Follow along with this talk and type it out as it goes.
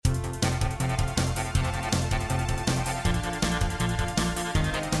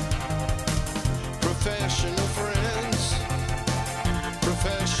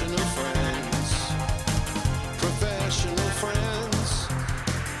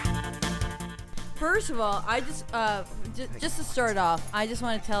First of all, I just to start off, I just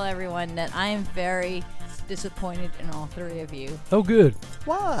want to tell everyone that I am very disappointed in all three of you. Oh, good.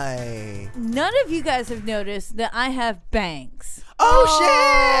 Why? None of you guys have noticed that I have bangs. Oh,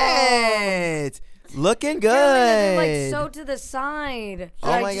 shit! Looking good. They're like so to the side.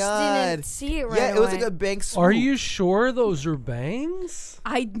 Oh I my just God. didn't see it right Yeah, it was away. like a bank swoop. Are you sure those are bangs?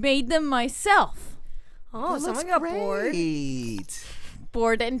 I made them myself. Oh, That someone looks got bored. great.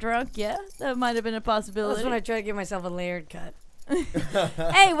 Bored and drunk, yeah, that might have been a That's possibility. when I tried to give myself a layered cut.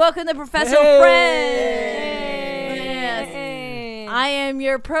 Hey, welcome to Professional Hey! Friends. Yes. Hey. I am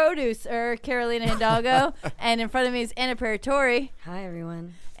your producer, Carolina Hidalgo, and in front of me is Anna Paratori Hi,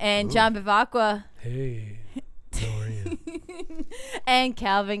 everyone. and John Bivacqua Hey, how are you? and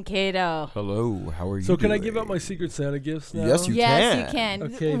Calvin Cato. Hello, how are you So can I doing? give out my Secret Santa gifts now? Yes, you Yes, can. you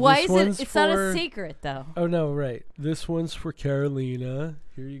can. Okay, Why this is one's it? It's not a for- secret, though. Oh, no, right. This one's for Carolina.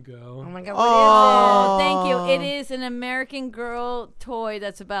 Here you go. Oh my God, Oh, what is thank you. It is an American Girl toy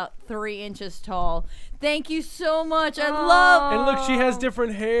that's about 3 inches tall. Thank you so much. I love. And look, she has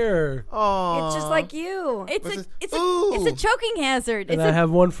different hair. Oh, It's just like you. It's What's a this? it's a Ooh. it's a choking hazard. And It's I have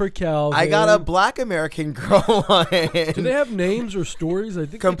one for Calvin. I got a black American Girl one. Do they have names or stories? I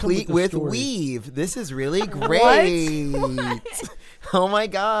think they come Complete the with story. weave. This is really great. Oh my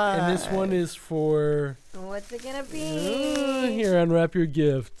God. And this one is for... What's it gonna be? here, unwrap your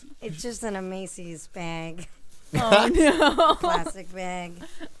gift. It's just in a Macy's bag, oh no. plastic bag.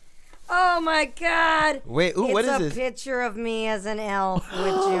 Oh my God! Wait, ooh, what is It's a this? picture of me as an elf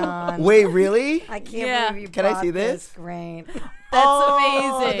with John. Wait, really? I can't Yeah. believe you Can I bought see this? Great. That's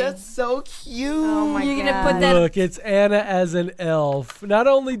Oh, amazing. That's so cute. Oh my You're God. gonna put that. Look, it's Anna as an elf. Not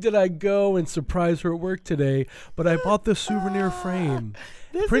only did I go and surprise her at work today, but I bought the souvenir frame.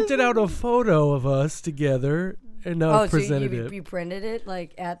 Printed out a photo of us together, and now Oh, I've so presented you, it. you printed it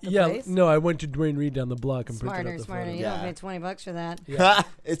like at the Yeah, place? no, I went to Dwayne Reed down the block and printed Smarter, out the smarter. photo. You don't Yeah. pay $20 for that.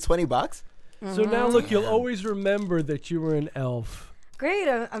 It's $20. So now, look, you'll always remember that you were an elf. Great.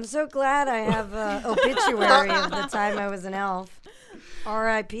 I'm so glad I have an obituary of the time I was an elf.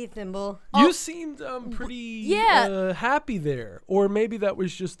 R.I.P. Thimble. You seemed pretty Yeah. happy there, or maybe that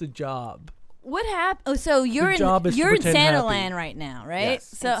was just a job. What happened? Oh, so you're job is to in pretend Santa happy. Land right now, right? Yes.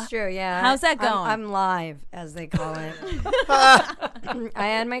 So It's true, yeah. how's that going? I'm live, as they call it. I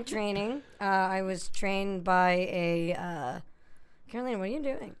had my training. I was trained by a... Carolina, what are you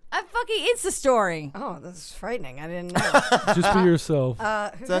doing? I fucking Insta story. Oh, this is frightening. I didn't know. Just be yourself.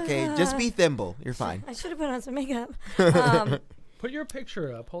 It's okay. Just be Thimble. You're fine. I should have put on some makeup. Put your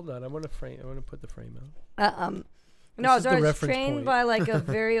picture up. Hold on. I want to put the frame out. No, is so the I was reference trained point. by like a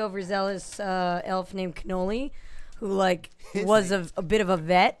very overzealous elf named Cannoli, who like was a bit of a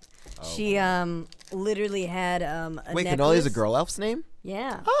vet. She literally had a Wait, necklace. Cannoli is a girl elf's name?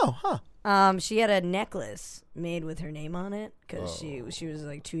 Yeah. Oh, huh. She had a necklace made with her name on it because she was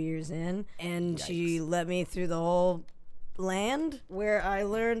like 2 years in, and she let me through the whole land where I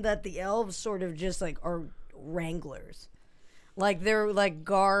learned that the elves sort of just like are wranglers, like they're like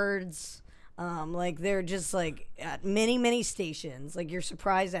guards. Like they're just like at many stations. Like you're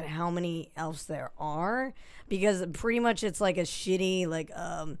surprised at how many elves there are because pretty much it's like a shitty like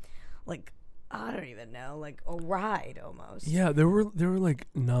I don't even know, like a ride almost. Yeah, there were like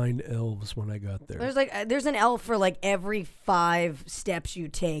 9 elves when I got there. There's an elf for like every 5 steps you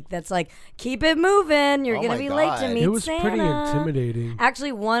take. That's like keep it moving. You're Oh gonna my be late to God. meet It was Santa. pretty intimidating.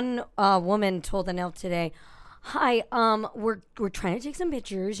 Actually, one woman told an elf today, "Hi, we're trying to take some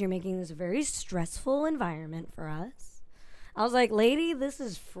pictures. You're making this a very stressful environment for us." I was like, "Lady, this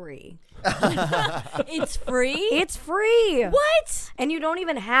is free. It's free. It's free. What? And you don't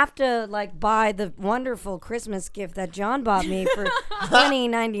even have to like buy the wonderful Christmas gift that John bought me for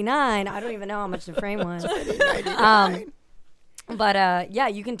 $20.99. I don't even know how much the frame was. But yeah,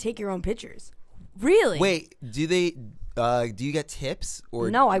 you can take your own pictures. Really? Wait, do you get tips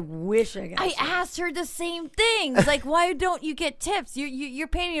or No, I wish I got. I some. asked her the same thing. It's like, why don't you get tips? You're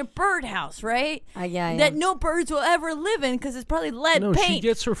painting a birdhouse, right? Yeah, That no birds will ever live in because it's probably lead No, paint. she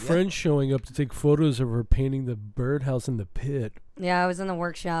gets her friends showing up to take photos of her painting the birdhouse in the pit. Yeah, I was in the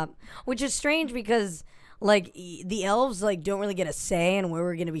workshop, which is strange because like the elves like don't really get a say in where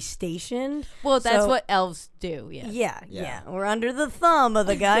we're gonna be stationed. Well, that's So- what elves do. Yes. Yeah. We're under the thumb of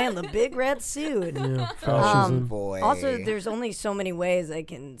the guy in the big red suit. Yeah, fascism. boy? Also, there's only so many ways I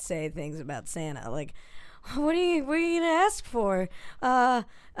can say things about Santa. Like, what are you gonna ask for?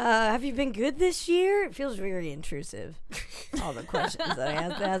 Have you been good this year? It feels very intrusive. all the questions that I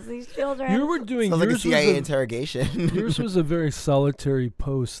have to ask these children. You were doing Sounds like a yours was CIA interrogation. yours was a very solitary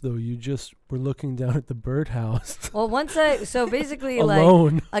post, though. You just were looking down at the birdhouse Well, so basically,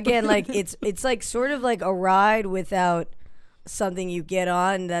 alone. like, again, like it's like sort of like a ride without something you get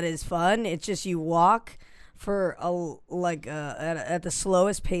on that is fun. It's just you walk for at the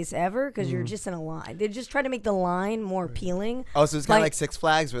slowest pace ever because you're just in a line. They're just trying to make the line more appealing. Oh, so it's kind of Like- like Six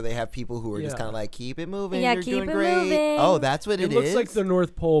Flags where they have people who are just Yeah. kind of like, keep it moving. Yeah, You're keep doing it great. moving. Oh, that's what It it looks is? like the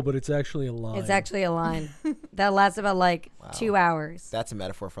North Pole, but it's actually a line. It's actually a line that lasts about like 2 hours. That's a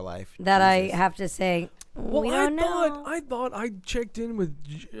metaphor for life. That I Jesus. have to say. Well, we I don't know. thought I checked in with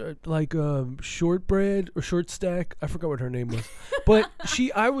shortbread or short stack. I forgot what her name was, but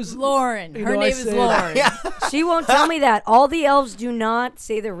I was Lauren. You Her know, I name is said- Lauren. She won't tell me that. All the elves do not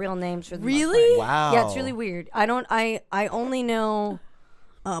say their real names for the most part. Really? Wow. Yeah, it's really weird. I only know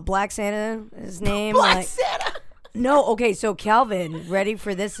Black Santa, his name. Black Santa. No, okay, so Calvin, ready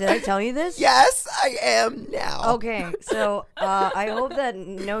for this? Did I tell you this? Yes, I am now. Okay, so I hope that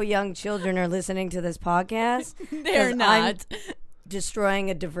no young children are listening to this podcast. They're 'cause not. I'm destroying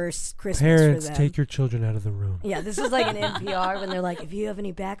a diverse Christmas Parents, for them. take your children out of the room. Yeah, this is like an NPR when they're like, if you have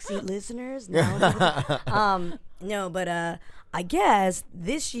any backseat listeners, no. No, but I guess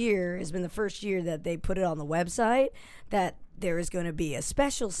this year has been the first year that they put it on the website that there is going to be a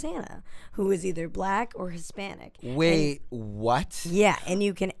special Santa who is either black or Hispanic. Wait, what? Yeah, and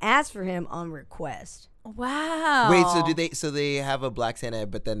you can ask for him on request. Wow. Wait, so they have a Black Santa,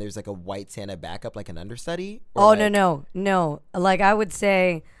 but then there's like a white Santa backup, like an understudy? Or Oh, like- no. Like I would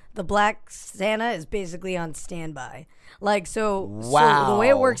say the black Santa is basically on standby. Like so the way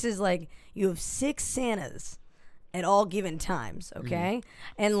it Wow. works is like you have 6 Santas at all given times, okay?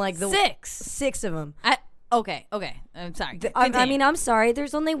 And like the 6 of them. Okay. I'm sorry. I mean, I'm sorry.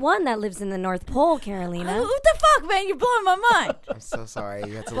 There's only one that lives in the North Pole, Carolina. what the fuck, man? You're blowing my mind. I'm so sorry.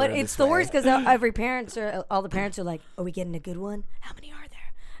 You had to But learn it's this the way. worst because all the parents are like, "Are we getting a good one? How many are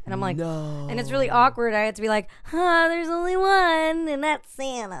there?" And I'm like, No. and it's really awkward. I had to be like, there's only one, and that's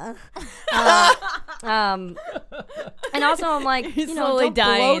Santa. And also I'm like, You're don't slowly blow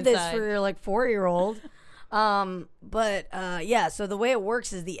dying this inside. for your like 4-year-old. Yeah, so the way it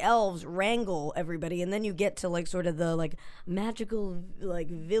works is the elves wrangle everybody, and then you get to like sort of the like magical like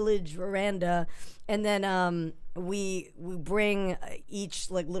village veranda, and then we bring each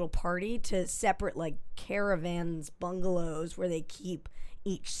like little party to separate like caravans, bungalows where they keep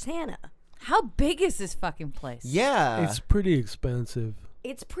each Santa. How big is this fucking place? Yeah. It's pretty expensive.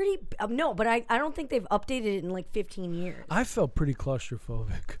 It's pretty no, but I don't think they've updated it in like 15 years. I felt pretty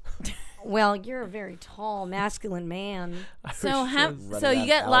claustrophobic. Well, you're a very tall, masculine man. So running you out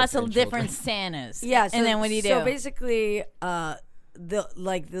get of lots of elephant different Santas. Yeah, so, and then what do you do? So basically,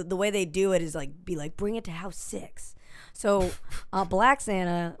 the way they do it is like bring it to house 6. So Black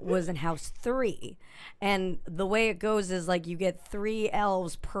Santa was in house 3, and the way it goes is like you get 3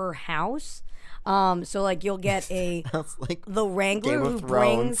 elves per house. So like you'll get Sounds like the Wrangler Game of who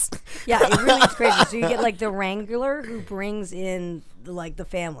Thrones. brings it really is crazy. So you get like the Wrangler who brings in the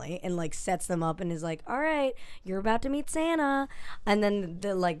family and like sets them up and is like, all right, you're about to meet Santa, and then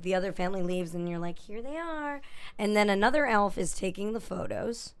the other family leaves and you're like, here they are, and then another elf is taking the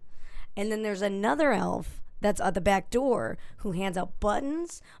photos, and then there's another elf that's at the back door who hands out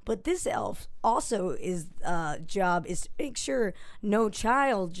buttons. But this elf also is job is to make sure no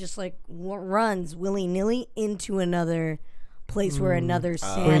child just like runs willy-nilly into another place where another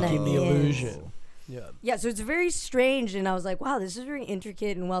Santa Breaking the is. illusion. Yeah, so it's very strange, and I was like, wow, this is very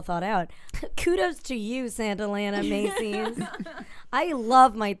intricate and well thought out. Kudos to you, Santa Lana Macy's. I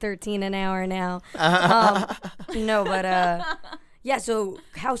love my 13 an hour now. Yeah, so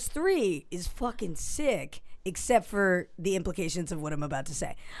house 3 is fucking sick, except for the implications of what I'm about to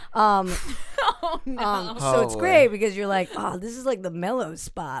say. So it's boy. great because you're like, this is like the mellow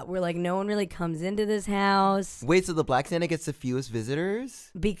spot where like no one really comes into this house Wait, so the Black Santa gets the fewest visitors?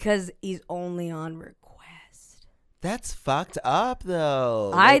 because he's only on request. That's fucked up,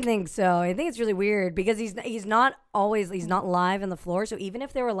 though. I think so. I think it's really weird because he's not live on the floor. So even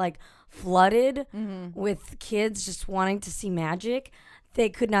if they were like flooded with kids just wanting to see magic, they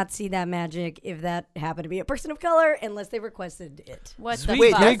could not see that magic if that happened to be a person of color unless they requested it. What Sweet the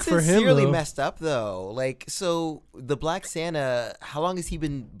Wait, fuck? gig that's for him, sincerely though. messed up, though. Like, so the Black Santa, how long has he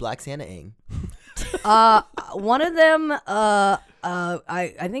been Black Santa-ing? One of them,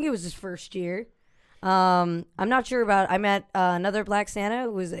 I think it was his first year. I'm not sure about. I met another Black Santa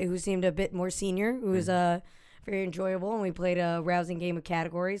who seemed a bit more senior, who was very enjoyable, and we played a rousing game of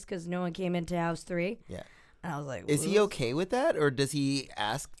categories because no one came into house 3. Yeah. And I was like, Is he okay with that, or does he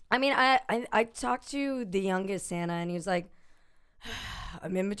ask? I mean, I talked to the youngest Santa, and he was like,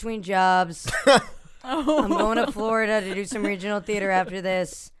 I'm in between jobs. I'm going to Florida to do some regional theater after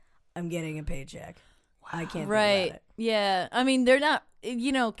this. I'm getting a paycheck. I can't think about it. Yeah. I mean, they're not,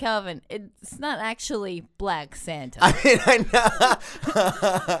 Calvin, it's not actually Black Santa. I mean, I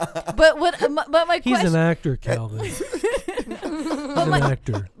know. But my He's question. an actor, Calvin. He's an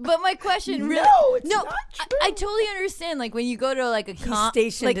actor. But my question really. No, it's not true. I totally understand. Like when you go to like a He's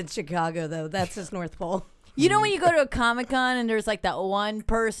stationed in Chicago, though. That's his North Pole. You know when you go to a Comic-Con and there's like that one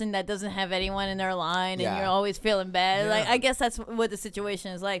person that doesn't have anyone in their line and Yeah. you're always feeling bad. Yeah. Like I guess that's what the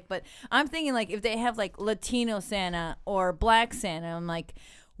situation is like. But I'm thinking like if they have like Latino Santa or Black Santa, I'm like,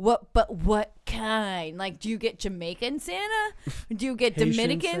 what kind? Like, do you get Jamaican Santa? Do you get Haitian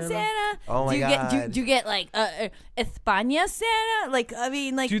Dominican Santa? Santa? Oh my do you God. Get, do you get like España Santa? Like I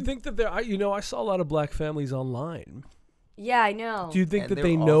mean like. Do you think that there? I saw a lot of black families online. Yeah, I know. Do you think And that they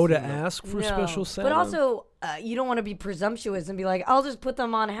they were know all to female. ask for No. special Santa? But also, you don't want to be presumptuous and be like, I'll just put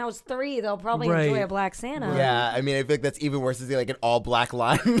them on house 3. They'll probably enjoy Right. a Black Santa. Yeah, I mean, I feel like that's even worse to see like an all black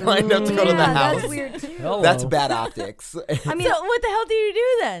line lined up to go to the Yeah, house. that's weird too. Hello. That's bad optics. I mean, So what the hell do you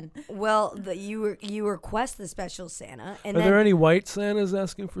do then? well, you request the special Santa, and Are then there any white Santas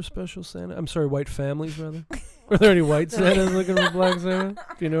asking for special Santa? I'm sorry, white families rather. Are there any white Santas looking for Black Santa?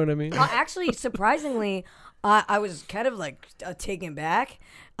 Do you know what I mean? actually, surprisingly, I was kind of like taken back.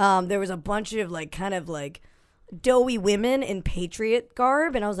 There was a bunch of like kind of like doughy women in patriot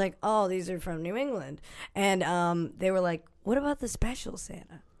garb, and I was like, oh, these are from New England, and they were like, what about the special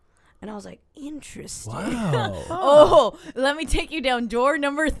Santa? And I was like, interesting. Wow. Oh, let me take you down door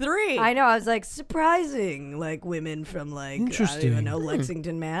number 3. I know. I was like, surprising, like women from like I don't Interesting. even know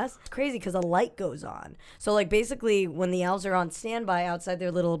Lexington, Mass. It's crazy because a light goes on. So like basically, when the elves are on standby outside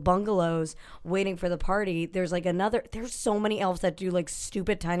their little bungalows waiting for the party, there's like there's so many elves that do like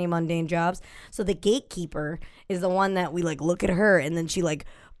stupid, tiny, mundane jobs. So the gatekeeper is the one that we like look at her, and then she like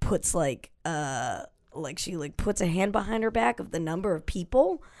puts she puts a hand behind her back of the number of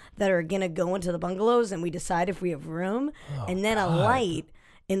people that are gonna go into the bungalows, and we decide if we have room, and then a light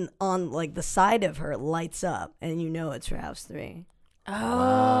on like the side of her lights up, and you know it's for house 3.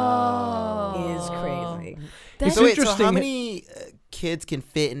 Oh, It is crazy. That's So wait, so interesting. how many kids can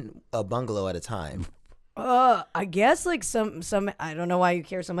fit in a bungalow at a time? I guess like some I don't know why you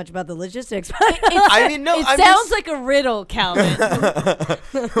care so much about the logistics, but I mean, no, It I'm sounds just, like a riddle, Calvin.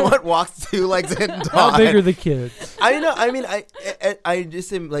 what walks 2 legs and How big are dog. the kids? I know. I mean, I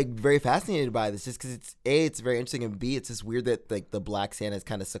just am like very fascinated by this, just because it's very interesting, and B, it's just weird that like the Black Santa is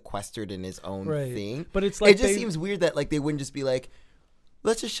kind of sequestered in his own Right. thing. But it's like it just they- seems weird that like they wouldn't just be like,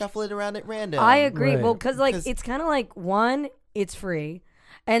 let's just shuffle it around at random. I agree. Right. Well, because like 'Cause- it's kind of like one, it's free,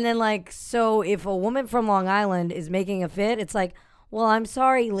 and then like so if a woman from Long Island is making a fit, it's like, well, I'm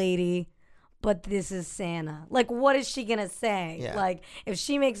sorry, lady, but this is Santa. Like, what is she gonna say? Yeah. Like, if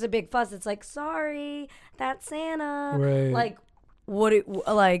she makes a big fuss, it's like, sorry, that's Santa. Right. Like, what it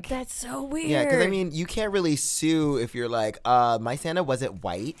like? That's so weird. Yeah, because I mean, you can't really sue if you're like, my Santa wasn't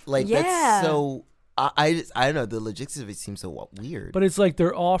white. Like Yeah. that's so. I don't know. The logistics of it seems so weird. But it's like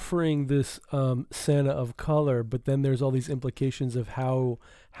they're offering this Santa of color, but then there's all these implications of how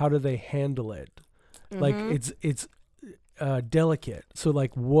do they handle it? Like it's delicate. So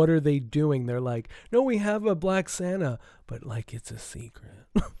like, what are they doing? They're like, no, we have a Black Santa, but like it's a secret.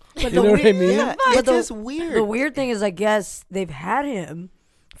 But You the know what I weird- mean? yeah, But it's just weird. The weird thing is, I guess they've had him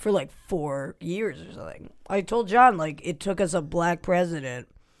for like 4 years or something. I told John like it took us a black president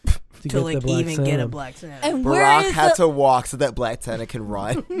to get the like Black even get Santa. a Black Santa. And where Barack is had the to walk so that Black Santa can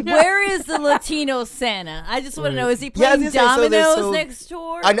run. where is the Latino Santa? I just want to Right. know: is he Yeah, I was playing gonna say, so there's dominoes so- next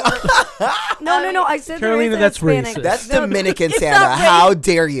door? I know. No. I said Carolina, there is that's a Hispanic. racist. That's No, Dominican it's Santa. not How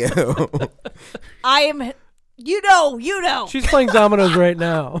dare you? I am. You know. She's playing dominoes right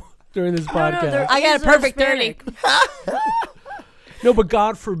now during this No, podcast. there I got is a perfect Hispanic. 30. No, but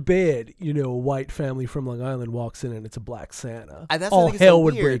God forbid, a white family from Long Island walks in and it's a Black Santa. That's what I All think is so hell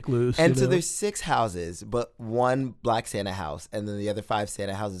would weird. break loose. And you so know? there's 6 houses, but 1 Black Santa house, and then the other 5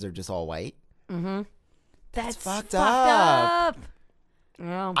 Santa houses are just all white. That's fucked up.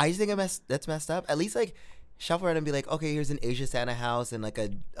 Yeah. I just think that's messed up. At least like shuffle around and be like, okay, here's an Asian Santa house and like a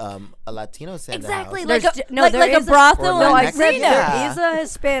Latino Santa Exactly, house. like There's- a no, like, there like a is a- brothel. Or No, like I said Mexican. there Yeah. is a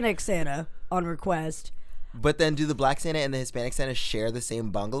Hispanic Santa on request. But then do the Black Santa and the Hispanic Santa share the same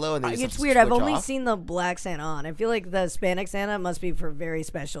bungalow? And they just It's have to weird. I've switch only off? seen the Black Santa on. I feel like the Hispanic Santa must be for very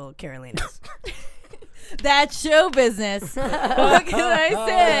special Carolinas. That's show business. What can I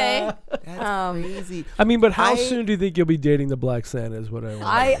say? That's crazy. I mean, but how I- soon do you think you'll be dating the Black Santa? Is what I want.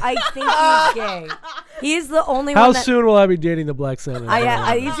 I think he's gay. He's the only How one that. soon will I be dating the Black Santa?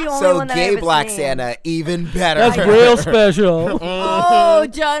 He's the only So one that I gay have a Black name. Santa, even better. That's real special. Oh,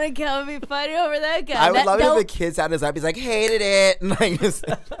 John and Calvin be fighting over that guy. I would love it that if the kid sounded up. He's like, hated it. And I just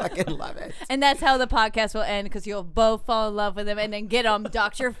fucking love it. and that's how the podcast will end because you'll both fall in love with him and then get on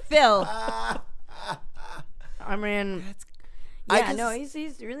Dr. Phil. I mean, I no, just-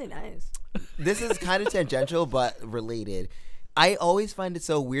 he's really nice. This is kind of tangential, but related. I always find it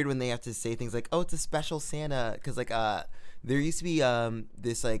so weird when they have to say things like, "Oh, it's a special Santa," because like there used to be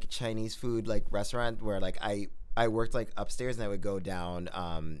this like Chinese food like restaurant where like I worked like upstairs and I would go down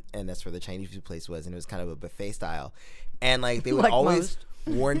and that's where the Chinese food place was, and it was kind of a buffet style, and like they would Like always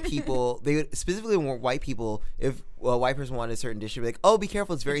warn people. They would specifically warn white people if a white person wanted a certain dish, they'd be like, "Oh, be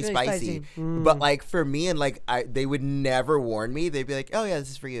careful, it's very It's really spicy." spicy. But like for me and like they would never warn me. They'd be like, "Oh yeah,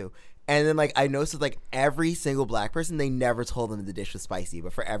 this is for you." And then, like, I noticed with, like, every single black person, they never told them the dish was spicy.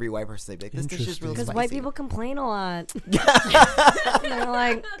 But for every white person, they'd be like, this dish is real Because spicy. white people complain a lot. They're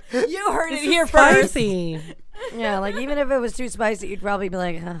like, You heard it here first. yeah, like even if it was too spicy, you'd probably be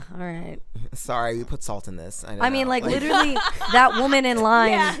like, all right. Sorry, we put salt in this. I mean, like literally, that woman in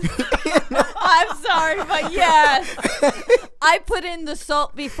line. Yeah. I'm sorry, but yes. I put in the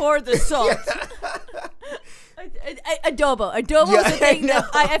salt before the salt. Adobo. Adobo Yeah, is a thing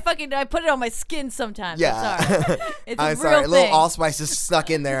I that I put it on my skin sometimes. Yeah. I'm sorry. It's I'm a sorry. real A little thing. allspice just stuck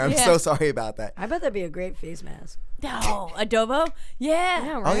in there. I'm Yeah. so sorry about that. I bet that'd be a great face mask. No, adobo? Yeah.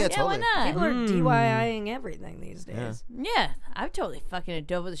 Yeah, Oh, right? yeah, Yeah, totally. why not? People are DIYing everything these days. Yeah, I would totally fucking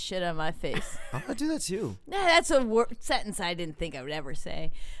adobo the shit out of my face. I'm going to do that, too. Nah, that's a sentence I didn't think I would ever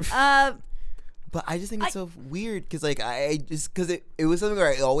say. But I just think it's so weird because, like, I just, because it was something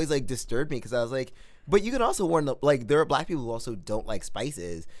where it always, like, disturbed me because I was like, but you can also warn, like, there are black people who also don't like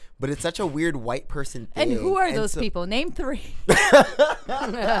spices, but it's such a weird white person thing. And who are those so- people? Name 3.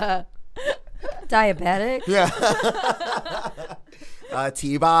 Diabetic. Yeah.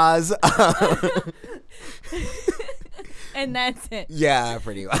 T-Boz. And that's it. Yeah,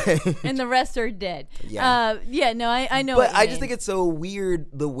 pretty much. And the rest are dead. Yeah. No, I know. But what you I just mean. think it's so weird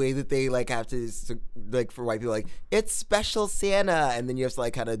the way that they like have to like for white people like it's special Santa, and then you have to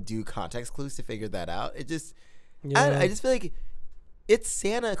like kind of do context clues to figure that out. It just I just feel like it's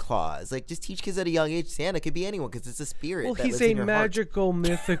Santa Claus. Like just teach kids at a young age Santa could be anyone because it's a spirit. Well, that he's lives in a your heart. magical,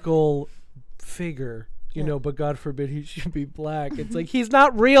 mythical figure, you know. But God forbid he should be black. It's like he's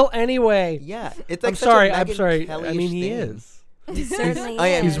not real anyway. Yeah, it's like I'm such a sorry. I'm Megyn sorry. I Kelly-ish mean, he thing. is. He certainly Oh,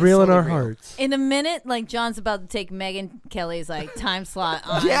 yeah, is. He's real in totally our real. hearts. in a minute, like John's about to take Megan Kelly's like time slot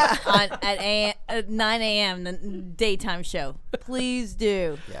on, Yeah. at 9 a.m. the daytime show. Please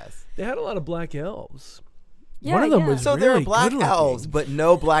do. Yes. They had a lot of black elves. Yeah, One of them yeah. was So really there are black good-looking. elves, but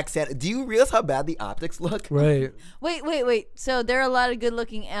no black Santa. Do you realize how bad the optics look? Right. Wait. So there are a lot of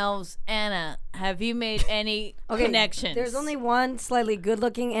good-looking elves. Anna, have you made any connections? There's only one slightly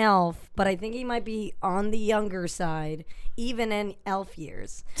good-looking elf, but I think he might be on the younger side, even in elf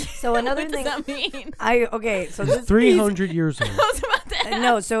years. So another What thing, does that mean? so this 300 years old. I was about to ask.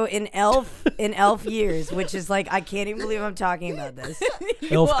 no, so in elf years, which is like I can't even believe I'm talking about this.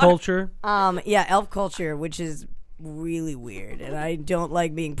 Elf culture. Yeah, elf culture, which is really weird, and I don't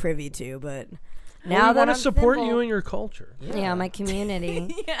like being privy to. But now we that want I'm to support simple- you and your culture. yeah, my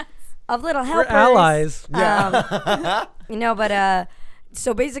community Yes. of little We're helpers. allies. But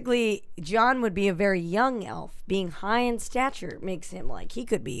so basically, John would be a very young elf. Being high in stature makes him like he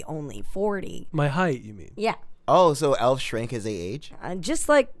could be only 40. My height, you mean? Yeah, Oh, so elves shrank as they age? just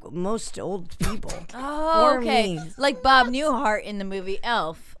like most old people. Oh, Or okay. me. Like Bob Newhart in the movie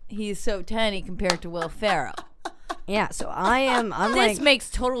Elf. He's so tiny compared to Will Ferrell. Yeah, so I'm This like makes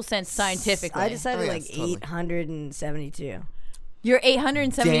total sense scientifically. I decided Oh, like yes, totally. 872. You're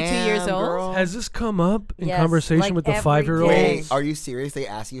 872 years Damn, old. girl. Has this come up in Yes, conversation like with the every 5-year-old? day. Wait, are you serious? They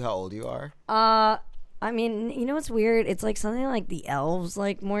ask you how old you are? I mean, you know what's weird? It's like something like the elves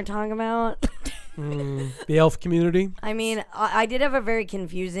like more talking about. The elf community? I mean, I did have a very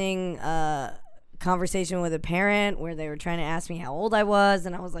confusing conversation with a parent where they were trying to ask me how old I was,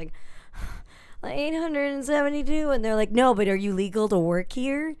 and I was like 872, and they're like, no, but are you legal to work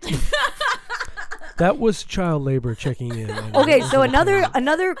here? That was child labor checking in. Okay, so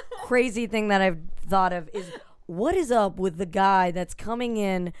another crazy thing that I've thought of is what is up with the guy that's coming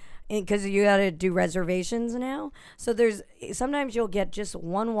in because you got to do reservations now. So there's sometimes you'll get just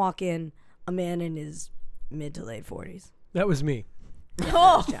one walk in, a man in his mid to late 40s. That was me.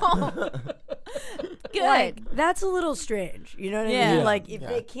 Oh, good. Like that's a little strange. You know what I Yeah. mean? Like if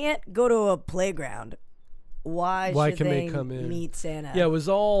they can't go to a playground, why should can they they come in? meet Santa? Yeah, it was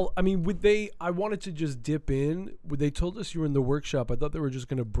all. I mean, I wanted to just dip in. When they told us you were in the workshop, I thought they were just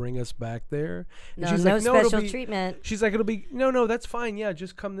going to bring us back there. And no, she's no like, it'll special be-" treatment. She's like, it'll be no, that's fine. Yeah,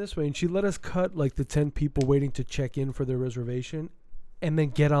 just come this way. And she let us cut like the 10 people waiting to check in for their reservation, and then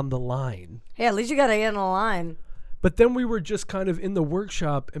get on the line. Hey, at least you got to get in the line. But then we were just kind of in the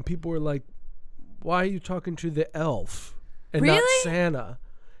workshop, and people were like, "Why are you talking to the elf and not Really? Santa?"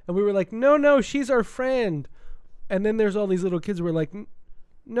 And we were like, "No, she's our friend." And then there's all these little kids who were like,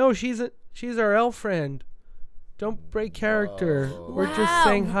 "No, she's our elf friend. Don't break character. We're just Wow.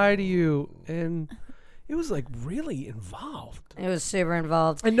 saying hi to you." And it was like really involved. It was super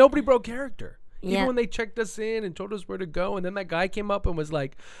involved. And nobody broke character. Yeah. Even when they checked us in and told us where to go, and then that guy came up and was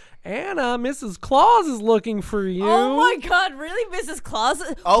like, "Anna, Mrs. Claus is looking for you." Oh my God! Really, Mrs. Claus?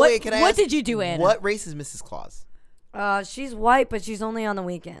 Oh, what, wait, can I What ask, did you do, Anna? What race is Mrs. Claus? She's white, but she's only on the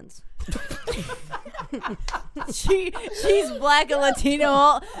weekends. She's black and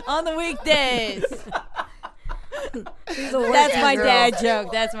Latino on the weekdays. She's a working That's my girl. dad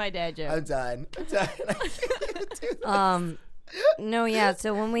joke. That's my dad joke. I'm done. I can't do that. No, yeah.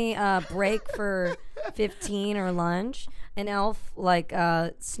 So when we break for 15 or lunch, an elf like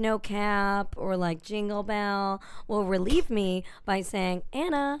Snowcap or like Jingle Bell will relieve me by saying,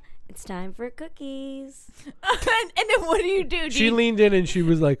 "Anna, it's time for cookies." and then what do you do? She leaned in and she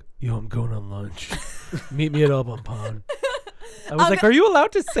was like, "Yo, I'm going on lunch. Meet me at Elbon Pond." I was like, "Are you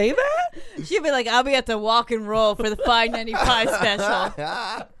allowed to say that?" She'd be like, "I'll be at the walk and roll for the $5.95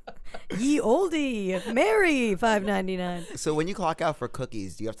 special." Ye oldie, Mary, $5.99. So when you clock out for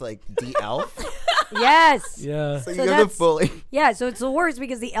cookies, do you have to like de-elf? Yes. Yeah. So you So go the that's- fully. Yeah, so it's the worst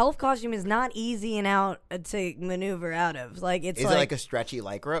because the elf costume is not easy and out to maneuver out of. Like it's Is it like a stretchy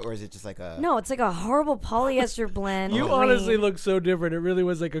lycra, or is it just like a? no, it's like a horrible polyester blend. You green. honestly look so different. It really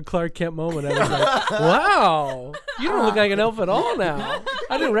was like a Clark Kent moment. I was like, "Wow, you don't look like an elf at all now.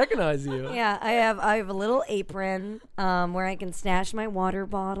 I didn't recognize you." Yeah, I have a little apron where I can stash my water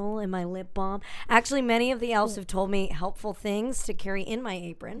bottle and my lip balm. Actually, many of the elves have told me helpful things to carry in my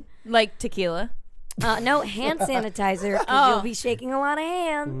apron. Like tequila. No, hand sanitizer because Oh. you'll be shaking a lot of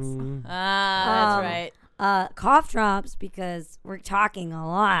hands. Ah, that's right. Cough drops because we're talking a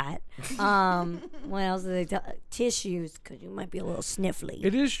lot. What else do they tell? Tissues because you might be a little sniffly.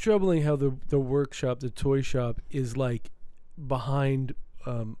 It is troubling how the workshop, the toy shop, is like behind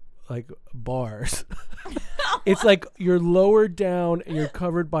like bars. It's like you're lowered down and you're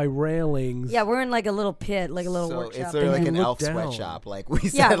covered by railings. Yeah, we're in like a little pit, like a little So workshop. it's sort of And like you an look elf down. sweatshop, like we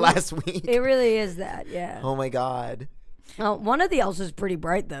Yeah, said last week. It really is that, yeah. Oh my god. One of the elves is pretty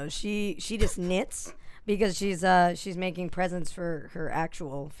bright though. She just knits because she's making presents for her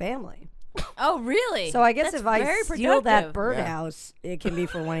actual family. Oh, really? So I guess That's if I very steal that productive. birdhouse, it can be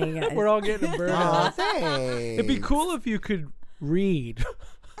for one of you guys. We're all getting a bird Oh, house. thanks. It'd be cool if you could read.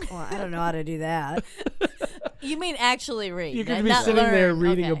 Well, I don't know how to do that. You mean actually read? You could not be sitting learn. there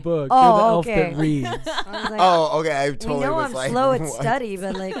reading a Okay. book. Oh, You're the elf okay. that reads. I was like, Oh, okay. I we totally know was I'm like, slow at what? study,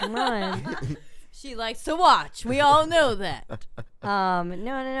 but like, come on. She likes to watch. We all know that.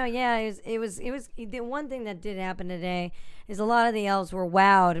 No. Yeah, it was. The one thing that did happen today is a lot of the elves were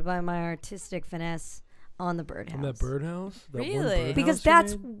wowed by my artistic finesse on the birdhouse. From that birdhouse? That one Really? birdhouse Because you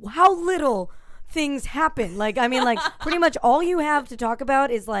that's made? how little things happen. Like, I mean, like, pretty much all you have to talk about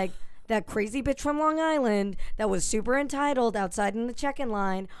is like that crazy bitch from Long Island that was super entitled outside in the check-in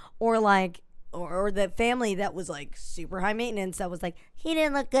line, or like. Or the family that was like super high maintenance that was like, he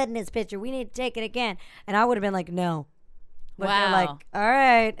didn't look good in his picture. We need to take it again. And I would have been like, no. But they're like, Wow. all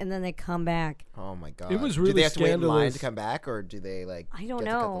right. And then they come back. Oh my god. It was Do really they have to wait in line scandalous. to come back, or do they like? I don't get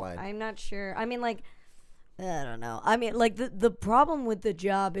to cut the know. line? I'm not sure. I mean, like, I don't know. I mean, like the problem with the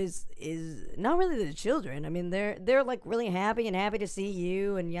job is not really the children. I mean, they're like really happy to see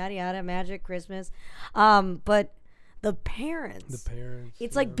you and yada yada, magic Christmas. But the parents. The parents.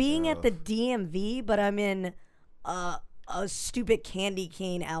 It's like being at the DMV, but I'm in a stupid candy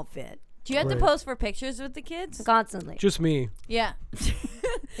cane outfit Do you have to Right. post for pictures with the kids? constantly. Just me. Yeah.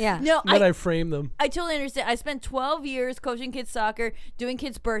 Yeah. No, Then I frame them. I totally understand. I spent 12 years coaching kids soccer, doing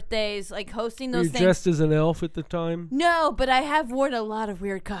kids' birthdays, like hosting Were those you things. dressed as an elf at the time? No, but I have worn a lot of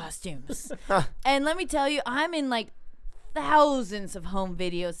weird costumes. And let me tell you, I'm in like thousands of home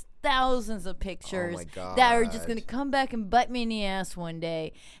videos, thousands of pictures that are just God. going to come back and bite me in the ass one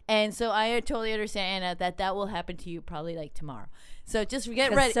day. And so I totally understand, Anna, that will happen to you probably like tomorrow. So just get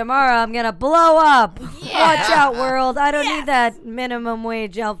 'Cause ready. tomorrow I'm gonna blow up. Yeah. Watch out, world. I don't need that minimum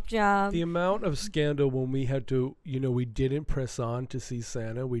wage elf job. The amount of scandal when we had to, we didn't press on to see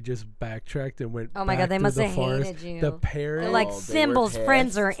Santa. We just backtracked and went. Oh my back God, they through must the have forest. hated you. The They're parents, like they were Symbol's friends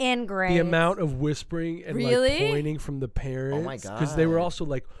pissed. are ingrates. the amount of whispering and Really? like pointing from the parents. Because they were God. also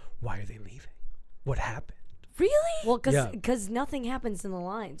like, "Why are they leaving? What happened?" Really? Well, Yeah. because nothing happens in the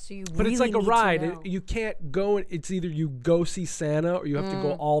line, so you. But really it's like a need to ride. know. You can't go. It's either you go see Santa or you have to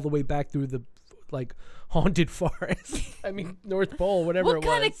go all the way back through the like haunted forest. I mean, North Pole, whatever What it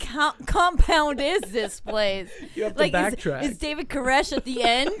kind was. of compound is this place? You have to backtrack. Is David Koresh at the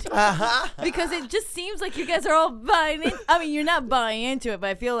end? Because it just seems like you guys are all buying in. I mean, you're not buying into it, but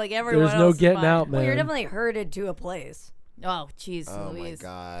I feel like everyone There's no else is getting buying. out, man. Well, you're definitely herded to a place. Oh, jeez, Oh my Louise.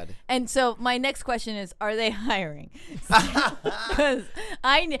 God. And so my next question is, are they hiring? Because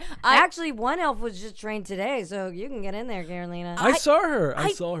I Actually, one elf was just trained today, so you can get in there, Carolina. I saw her.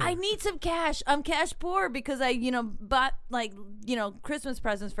 I saw her. I need some cash. I'm cash poor because I, bought Christmas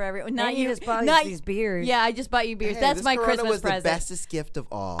presents for everyone. Not And you you. just bought not these beers. Yeah, I just bought you beers. Hey, That's this my Corona Christmas was present. the bestest gift of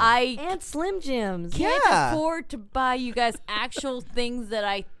all. I And Slim Jims. can't Yeah. afford to buy you guys actual things that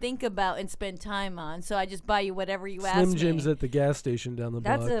I think about and spend time on. So I just buy you whatever you ask Slim me. Jims at the gas station down the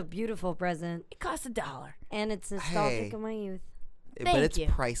That's block. a beautiful present, It costs $1. and it's nostalgic Hey. of my youth. but Thank it's you.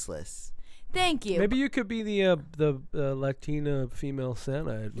 priceless. Thank you. Maybe you could be the Latina female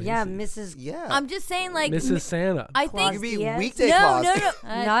Santa at Yeah, Macy's. Mrs. Yeah. I'm just saying, like, Mrs. Santa. I you think could be Yes. weekday no, Claus. no, no.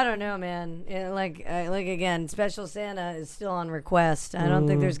 No, I don't know, man. Like again, Special Santa is still on request. I don't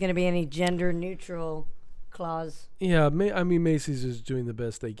think there's going to be any gender neutral clause. Yeah, I mean Macy's is doing the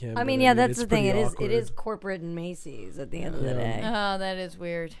best they can. I but mean, yeah, that's it's the thing. pretty It awkward. is corporate and Macy's at the end of the Yeah. day. Oh, that is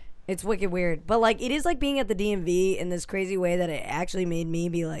weird. It's wicked weird. But like it is like being at the DMV in this crazy way that it actually made me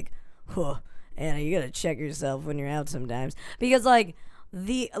be like, huh, Anna, you gotta check yourself when you're out sometimes. Because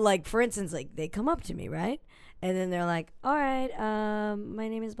for instance, like they come up to me, right? And then they're like, all right, my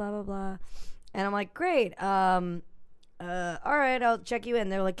name is blah blah blah. And I'm like, great. All right, I'll check you in.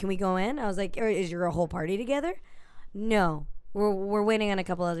 They're like, can we go in? I was like, is your whole party together? No. We're waiting on a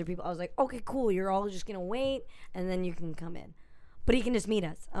couple other people. I was like, okay, cool. You're all just gonna wait and then you can come in. But he can just meet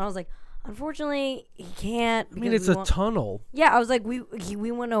us. And I was like, unfortunately, he can't. I mean, because it's we a won't- tunnel. Yeah, I was like, we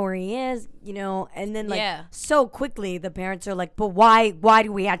won't know where he is, and then Yeah. so quickly the parents are like, but why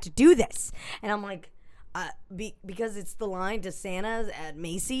do we have to do this? And I'm like, because it's the line to Santa's at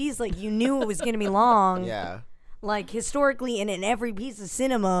Macy's. Like you knew it was gonna be long. Yeah. Like historically, and in every piece of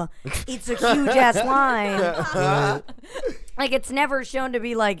cinema, it's a huge ass line. Like it's never shown to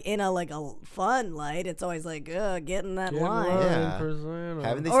be like in a fun light. It's always like, get in that Get in line. line Yeah. for Santa.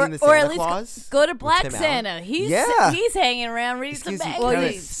 Haven't they Or, seen the or Santa at least Claus? go to Black Tim Allen? Santa. Yeah. He's hanging around reading some Excuse me, bag. Well, No, you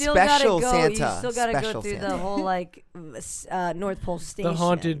no, still special gotta go. Santa. You still gotta Special go through Santa. the whole North Pole station. The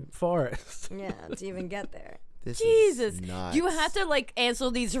haunted forest. Yeah, to even get there. This Jesus, is nuts. you have to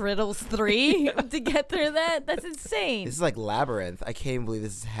answer these riddles 3 to get through that. That's insane. This is like Labyrinth. I can't even believe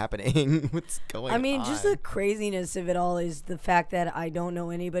this is happening. What's going on? I mean, just the craziness of it all is the fact that I don't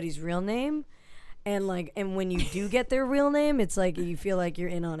know anybody's real name, and when you do get their real name, it's like you feel like you're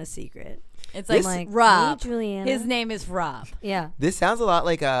in on a secret. It's This- like Hey, Rob. Juliana. His name is Rob. Yeah. This sounds a lot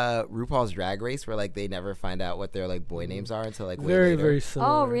like RuPaul's Drag Race, where they never find out what their boy names are until way Very, later. very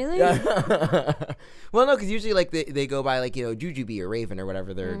similar. Oh, really? Well, no, because usually they go by Jujubee or Raven or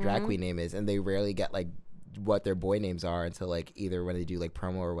whatever their drag queen name is, and they rarely get what their boy names are until either when they do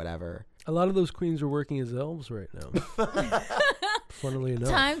promo or whatever. A lot of those queens are working as elves right now. Funnily enough.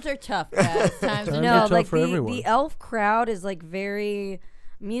 Times are tough, guys. Times are Times No, are tough like for everyone. the elf crowd is very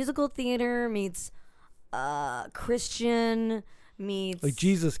musical theater meets Christian meets Like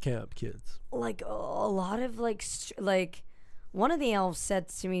Jesus Camp kids. a lot of one of the elves said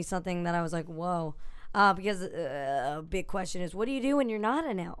to me something that I was like, whoa. Because a big question is, what do you do when you're not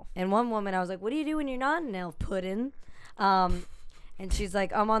an elf? And one woman, I was like, what do you do when you're not an elf? Puddin'. And she's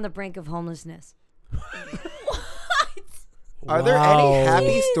like, I'm on the brink of homelessness. Are there any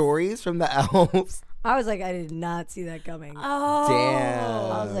happy stories from the elves? I was like, I did not see that coming. Oh. Damn.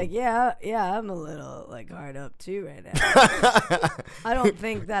 I was like, yeah, I'm a little hard up too right now. I don't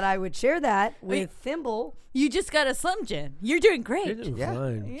think that I would share that with Thimble. You just got a Slim Jim. You're doing You're great. doing Yeah.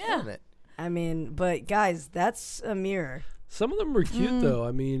 fine. Yeah. Killing it. I mean, but guys, that's a mirror. Some of them are cute though.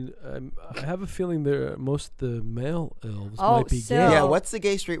 I mean, I have a feeling most of the male elves Oh, might be so- gay. Yeah, what's the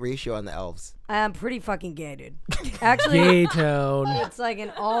gay straight ratio on the elves? I'm pretty fucking gay, dude. Actually, Gay town. it's like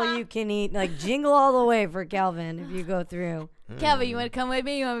an all-you-can-eat, like jingle all the way for Calvin if you go through. Calvin, you want to come with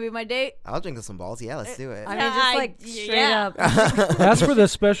me? You want to be my date? I'll jingle some balls. Yeah, let's do it. I mean, just like straight up. Ask for the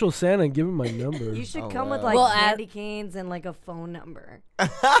special Santa and give him my number. You should Oh, come with wow. like Well, candy canes and like a phone number, and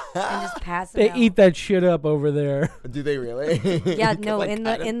just pass it They out. eat that shit up over there. Do they really? Yeah, You no. could, like, In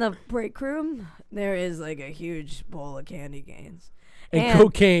cut the 'em. in the break room, there is like a huge bowl of candy canes. And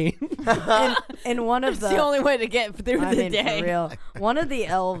cocaine. And one of It's the only way to get through I the mean, day. for real. One of the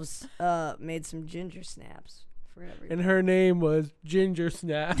elves made some ginger snaps for everyone. And her name was Ginger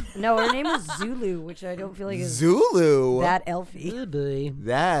Snap. No, her name is Zulu, which I don't feel like is Zulu. that elfy. Good boy.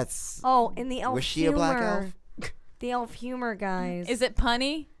 That's. Oh, and the elf Was she humor. a black elf? The elf humor, guys. Is it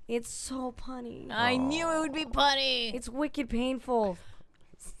punny? It's so punny. I knew it would be punny. It's wicked painful.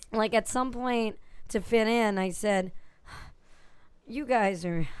 Like at some point to fit in, I said, "You guys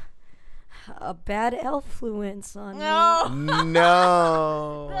are a bad elfluence on me." No.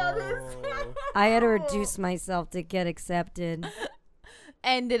 No. I had to reduce myself to get accepted.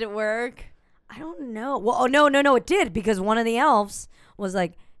 And did it work? I don't know. Well, oh no, it did because one of the elves was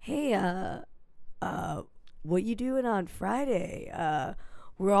like, "Hey, what you doing on Friday?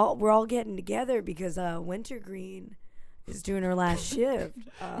 We're all getting together because Wintergreen is doing her last shift."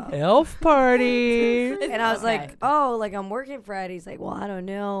 Elf party. And I was Okay. like, "Oh, like I'm working Friday." He's like, "Well, I don't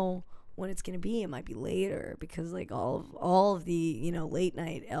know when it's gonna be. It might be later because like all of the late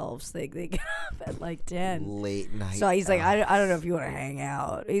night elves they get up at like 10." Late night. So he's like, I don't know if you want to hang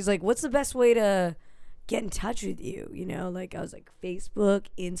out. He's like, "What's the best way to get in touch with you?" Like I was like, Facebook,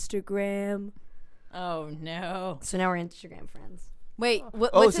 Instagram. Oh no. So now we're Instagram friends. Wait, Oh,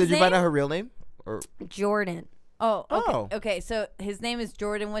 what's so his did you name? find out her real name? Or Jordan. Oh, okay. Oh. Okay, so his name is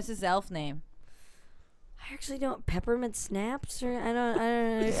Jordan. What's his elf name? I actually don't. Peppermint Snaps or I don't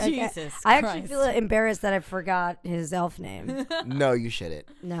know. Jesus I actually Christ. feel embarrassed that I forgot his elf name. no, you shouldn't.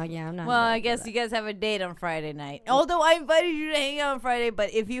 No, yeah, I'm not. Well, I embarrassed guess by you guys have a date on Friday night. Although I invited you to hang out on Friday,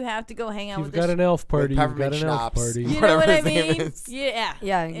 but if you have to go hang out You've with got the an elf party. You've got peppermint an elf schnapps. party. you know what I whatever his name mean? is. Yeah.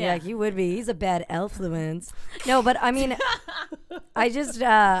 that. Yeah, he would be. He's a bad elfluence. No, but I mean, I just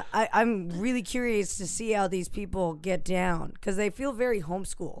I'm really curious to see how these people get down because they feel very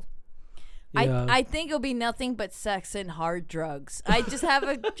homeschooled. Yeah. I think it'll be nothing but sex and hard drugs. I just have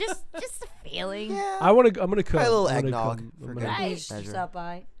a just a feeling. Yeah. I'm gonna come. Try a little I'm gonna eggnog come. for I'm good gonna- Right. Please measure. stop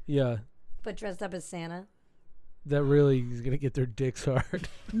by, Yeah. but dressed up as Santa. That really is gonna get their dicks hard.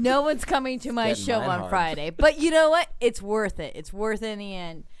 No one's coming to my Getting show mine on hard. Friday. But you know what? It's worth it. It's worth it in the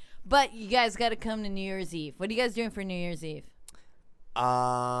end. But you guys got to come to New Year's Eve. What are you guys doing for New Year's Eve?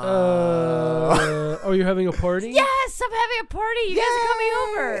 Oh, you're having a party? Yes, I'm having a party. You guys are coming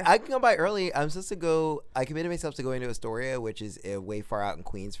over. I can come by early. I'm supposed to go. I committed myself to going to Astoria, which is way far out in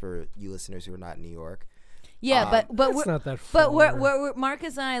Queens for you listeners who are not in New York. Yeah, but It's we're, not that far. but where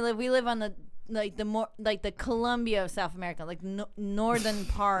Marcus and I live, we live on the the Columbia of South America, like northern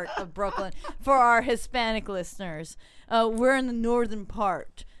part of Brooklyn. For our Hispanic listeners, we're in the northern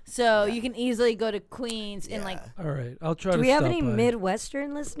part, so you can easily go to Queens in like. All right, I'll try Do to we have stop any by.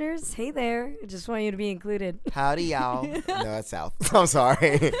 Midwestern listeners? Hey there, I just want you to be included. Howdy, y'all. No, that's South. I'm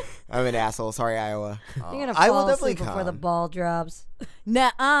sorry. I'm an asshole. Sorry, Iowa. You're gonna I will fall definitely asleep before the come. ball drops.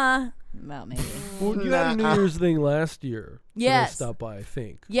 Nuh-uh. Well, maybe. Well, you had a New Nah. Year's thing last year. Yes. That I stopped by, I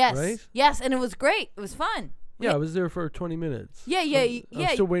think. Yes. Right? Yes, and it was great. It was fun. Yeah, I was there for 20 minutes. Yeah, yeah, I'm yeah.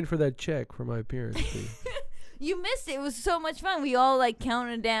 still waiting for that check for my appearance fee. You missed it. It was so much fun. We all like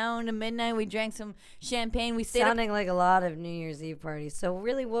counted down to midnight. We drank some champagne. We stayed up. Sounding like a lot of New Year's Eve parties. So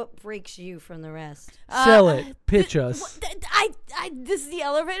really, what breaks you from the rest? Sell it. Pitch us. This is the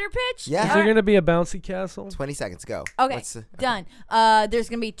elevator pitch. Yeah. Is there going to be a bouncy castle? 20 seconds. Go. Okay, What's the- done. There's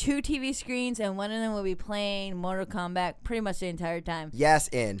gonna be 2 TV screens, and one of them will be playing Mortal Kombat pretty much the entire time. Yes,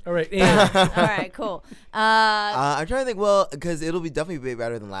 in. All right. And All right, cool. I'm trying to think. Well, because it'll be definitely way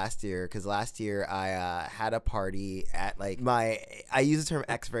better than last year. Because last year I had a party at like I use the term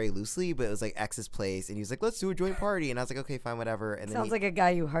X very loosely, but it was like X's place, and he was like, "Let's do a joint party," and I was like, "Okay, fine, whatever." And Sounds then like a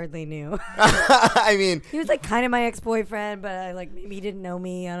guy you hardly knew. I mean, He was like kind of my ex-boyfriend, but maybe he didn't know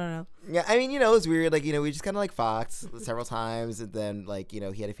me. I don't know. yeah, I mean, it was weird. Like, we just kind of like foxed several times, and then like, he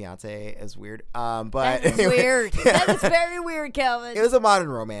had a fiance. It was weird. But that is anyway, weird. That is very weird, Calvin. it was a modern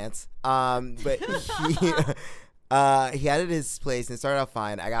romance. But he had it at his place, and it started out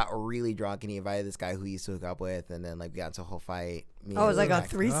fine. I got really drunk, and he invited this guy who he used to hook up with, and then like we got into a whole fight. Me Oh, it was and like a Zach-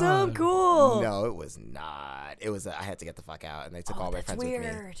 threesome? God. Cool. No, it was not. It was I had to get the fuck out, and they took all my that's friends with me.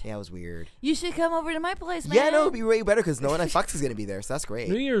 weird. Yeah, it was weird. You should come over to my place, man. Yeah, no, it'd be way better because no one I fucked is gonna be there, so that's great.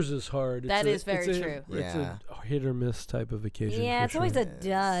 New Year's is hard. That That is is very true. It's Yeah. a hit or miss type of occasion. Yeah, for it's always sure. a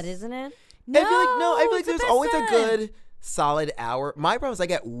dud, isn't it? No, I feel like it's the there's best always a time. good solid hour. My problem is I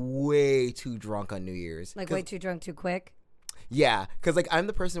get way too drunk on New Year's. Like 'Cause- way too drunk too quick. Yeah, because like I'm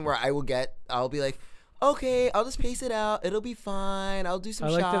the person where I'll be like, okay, I'll just pace it out. It'll be fine. I'll do some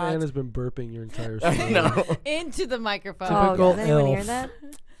I like shots. that Anna's been burping your entire I story. know. Into the microphone. Typical Oh, does anyone hear elf. that?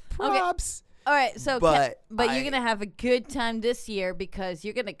 Props. All right, so But you're I- gonna have a good time this year because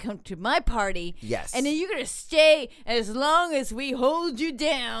you're gonna come to my party. Yes. And then you're gonna stay as long as we hold you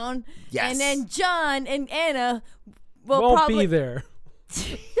down. Yes. And then John and Anna will Won't probably be there.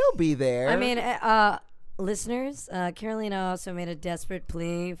 He'll be there. I mean, listeners, Carolina also made a desperate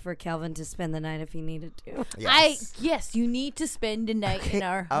plea for Calvin to spend the night if he needed to. yes. you need to spend the night in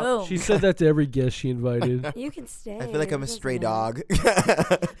our I'll- home. She said that to every guest she invited. You can stay. I feel like I'm a It stray doesn't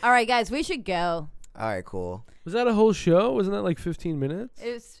dog. All right, guys, we should go. All right, cool. Was that a whole show? Wasn't that like 15 minutes?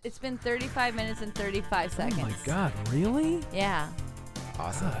 It's been 35 minutes and 35 seconds. Oh my God, really? Yeah.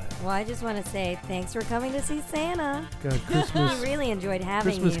 Awesome. matter. Well, I just want to say thanks for coming to see Santa. God, We Christmas really enjoyed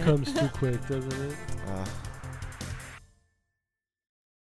having Christmas you. comes too quick, doesn't it?